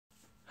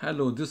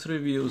Hello, this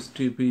review is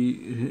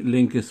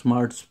TP-Link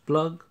Smarts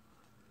plug,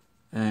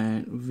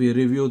 and we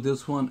review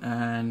this one,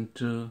 and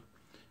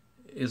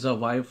is a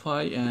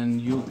Wi-Fi,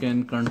 and you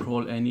can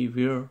control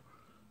anywhere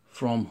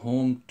from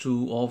home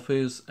to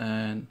office,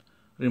 and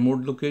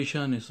remote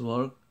location is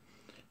work,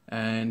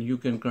 and you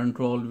can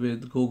control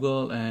with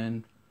Google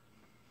and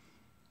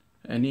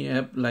any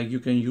app like you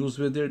can use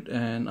with it,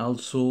 and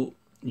also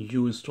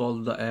you install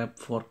the app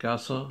for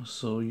Casa,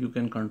 so you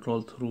can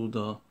control through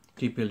the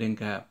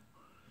TP-Link app.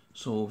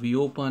 So we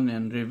open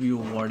and review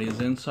what is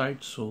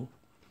inside, so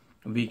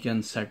we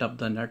can set up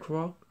the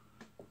network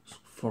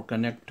for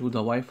connect to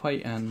the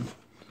Wi-Fi, and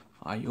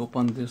I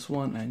open this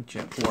one and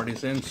check what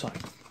is inside.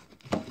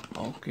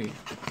 Okay.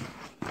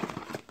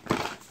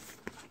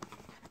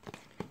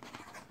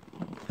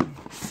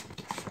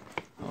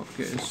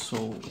 Okay, so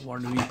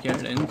what we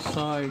get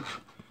inside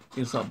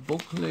is a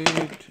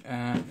booklet,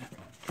 and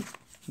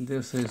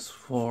this is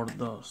for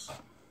the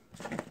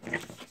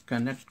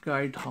connect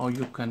guide, how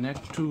you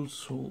connect to.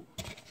 So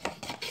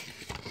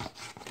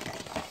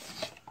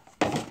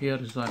here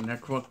is a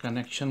network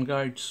connection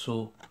guide,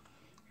 so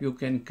you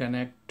can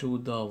connect to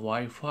the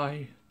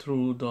Wi-Fi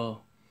through the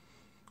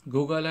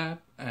Google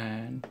app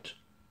and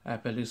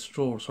Apple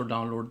Store. So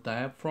download the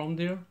app from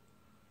there.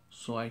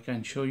 So I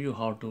can show you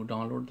how to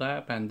download the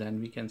app, and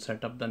then we can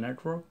set up the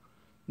network,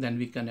 then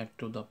we connect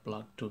to the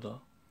plug to the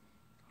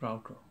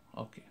router.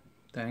 Okay,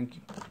 thank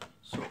you.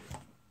 So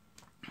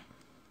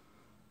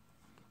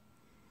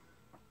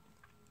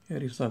here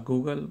is a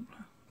Google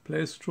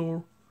Play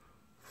Store.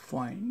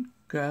 Find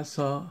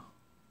Casa.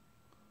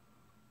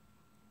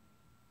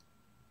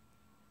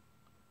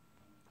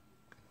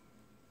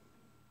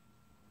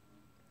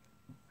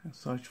 And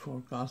search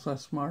for Casa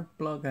Smart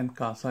plug, and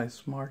Casa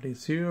Smart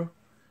is here.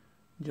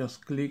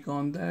 Just click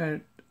on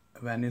that.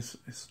 When it's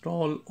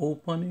installed,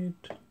 open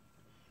it,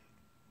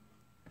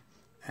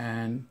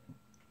 and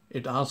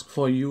it asks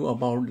for you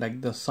about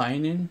like the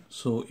sign in.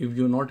 So if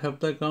you not have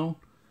the account,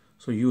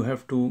 so you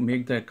have to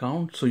make the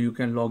account so you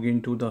can log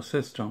into the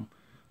system.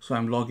 So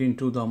I'm logging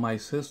to my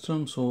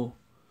system, so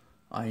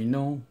I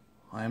know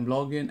I'm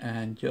logging,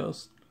 and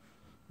just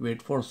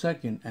wait for a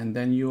second, and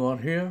then you are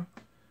here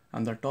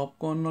on the top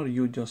corner.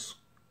 You just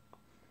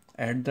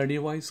add the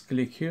device,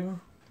 click here,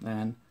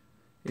 and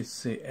it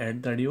say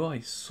add the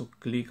device. So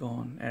click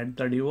on add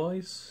the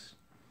device,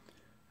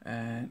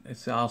 and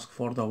it's ask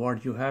for the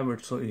what you have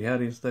it. So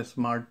here is the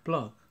smart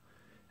plug,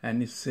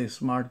 and it says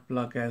smart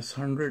plug as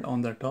 100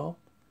 on the top.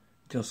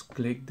 Just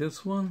click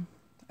this one,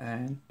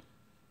 and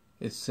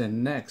it's a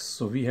next.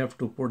 So we have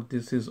to put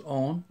this is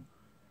on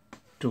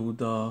to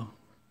the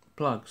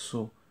plug.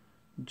 So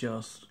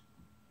just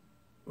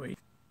wait.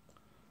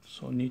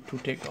 So need to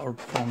take out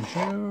from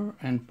here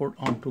and put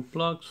onto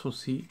plug. So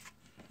see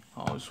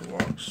how it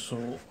works.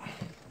 So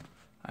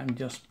I'm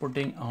just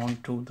putting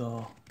onto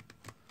the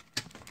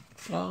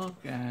plug,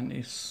 and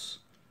it's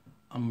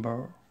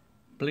amber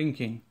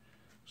blinking,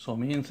 so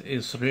means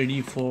it's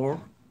ready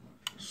for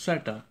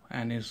setup,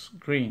 and it's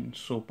green,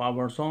 so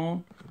power's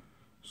on.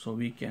 So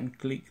we can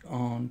click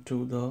on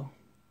to the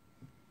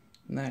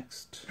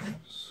next.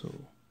 So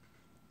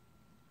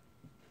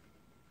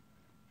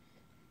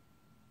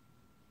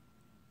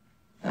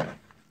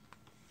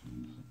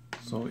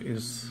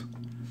it's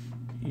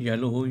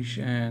yellowish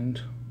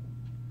and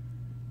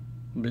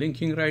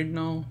blinking right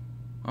now,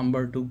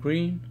 amber to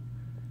green,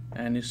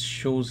 and it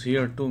shows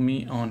here to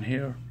me on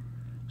here.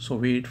 So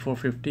wait for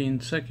 15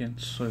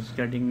 seconds. So it's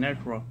getting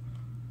network.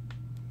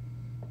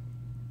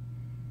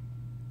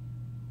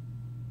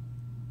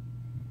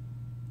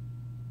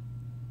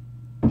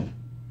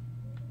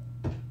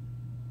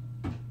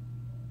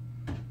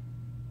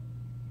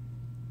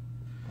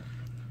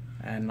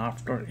 And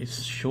after it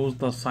shows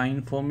the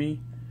sign for me,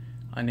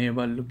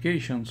 enable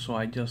location. So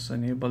I just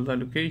enable the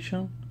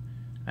location,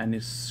 and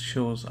it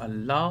shows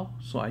allow.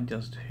 So I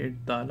just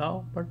hit the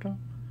allow button,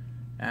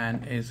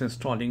 and it's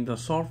installing the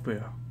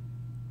software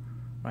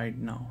right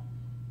now.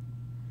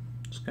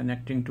 It's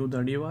connecting to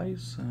the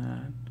device,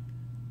 and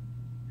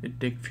it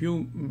takes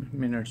few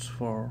minutes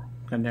for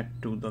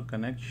connect to the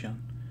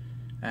connection,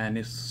 and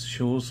it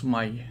shows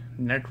my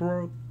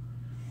network.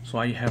 So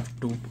I have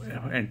to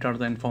enter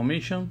the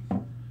information.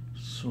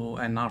 So,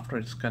 and after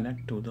it's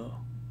connect to the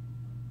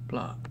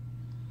plug,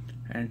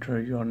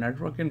 enter your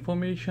network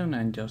information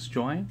and just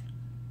join,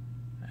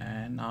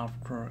 and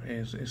after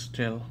is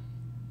still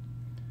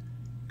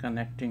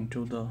connecting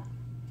to the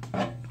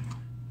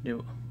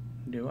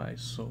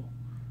device. So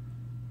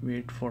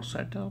wait for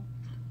setup.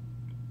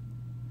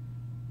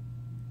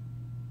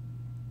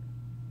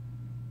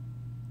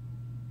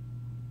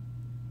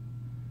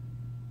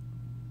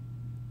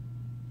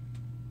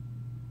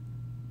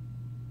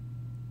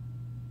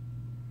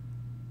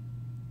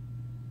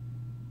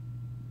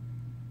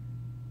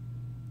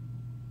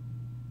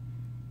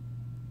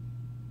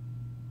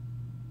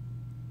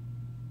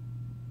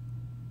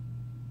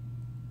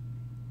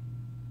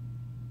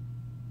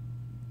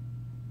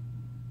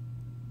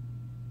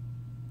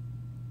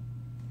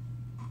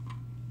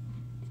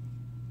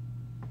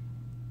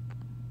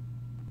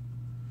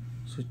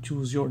 So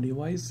choose your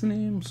device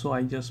name. So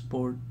I just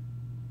put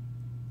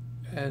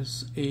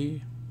SALO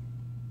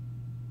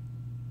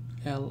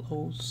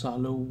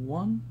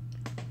Salo1.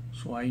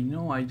 So I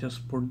know, I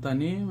just put the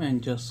name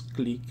and just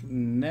click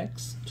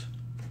next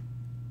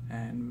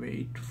and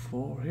wait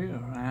for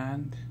here,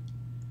 and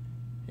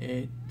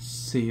it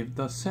saved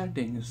the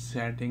setting.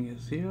 Setting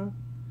is here.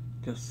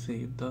 Just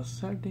save the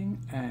setting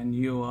and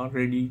you are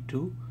ready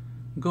to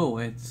go.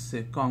 It's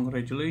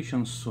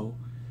congratulations. So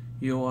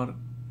you are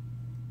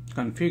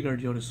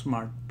configured your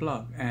smart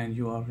plug and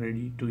you are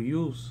ready to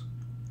use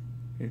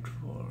it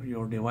for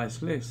your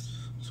device list.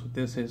 So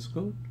this is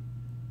good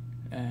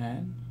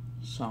and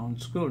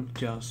sounds good.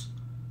 Just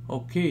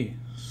okay.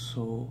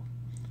 So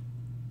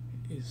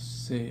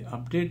it's a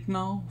update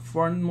now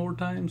one more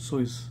time. So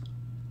it's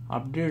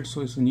update,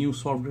 so it's a new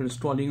software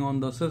installing on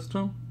the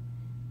system,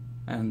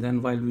 and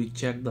then while we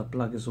check the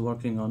plug is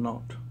working or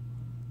not.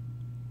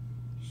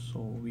 So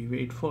we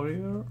wait for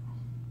here.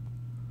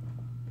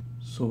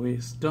 So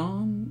it's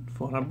done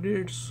for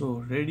update,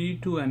 so ready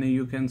to, and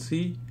you can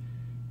see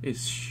it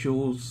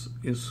shows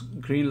is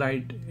green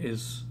light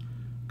is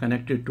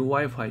connected to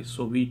Wi-Fi.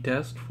 So we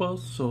test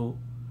first. So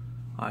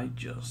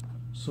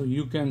so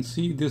you can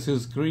see this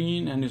is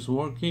green and it's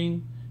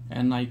working,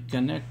 and I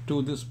connect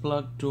to this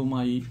plug to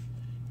my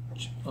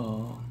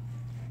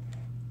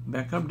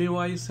backup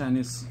device,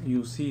 and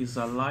you see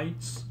the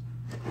lights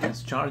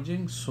is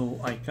charging. So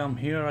I come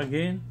here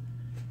again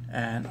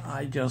and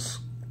I just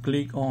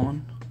click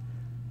on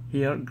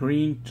here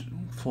green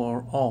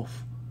for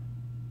off.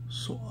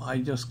 So I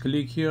just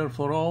click here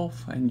for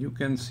off, and you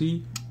can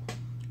see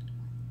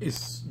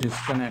it's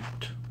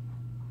disconnect,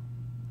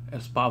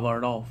 it's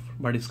powered off,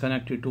 but it's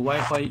connected to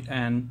Wi-Fi,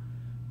 and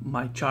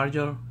my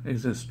charger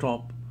is a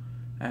stop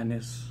and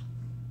it's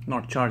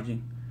not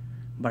charging.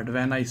 But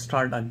when I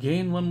start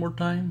again one more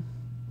time,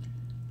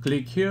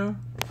 click here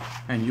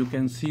and you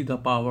can see the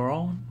power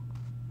on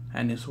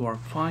and it's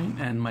work fine,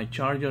 and my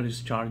charger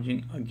is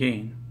charging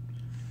again.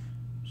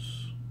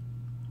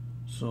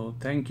 So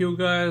thank you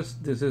guys.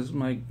 This is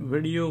my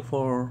video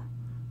for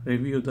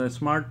review the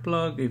smart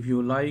plug. If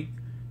you like,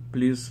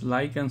 please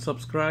like and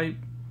subscribe.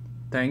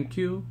 Thank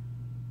you.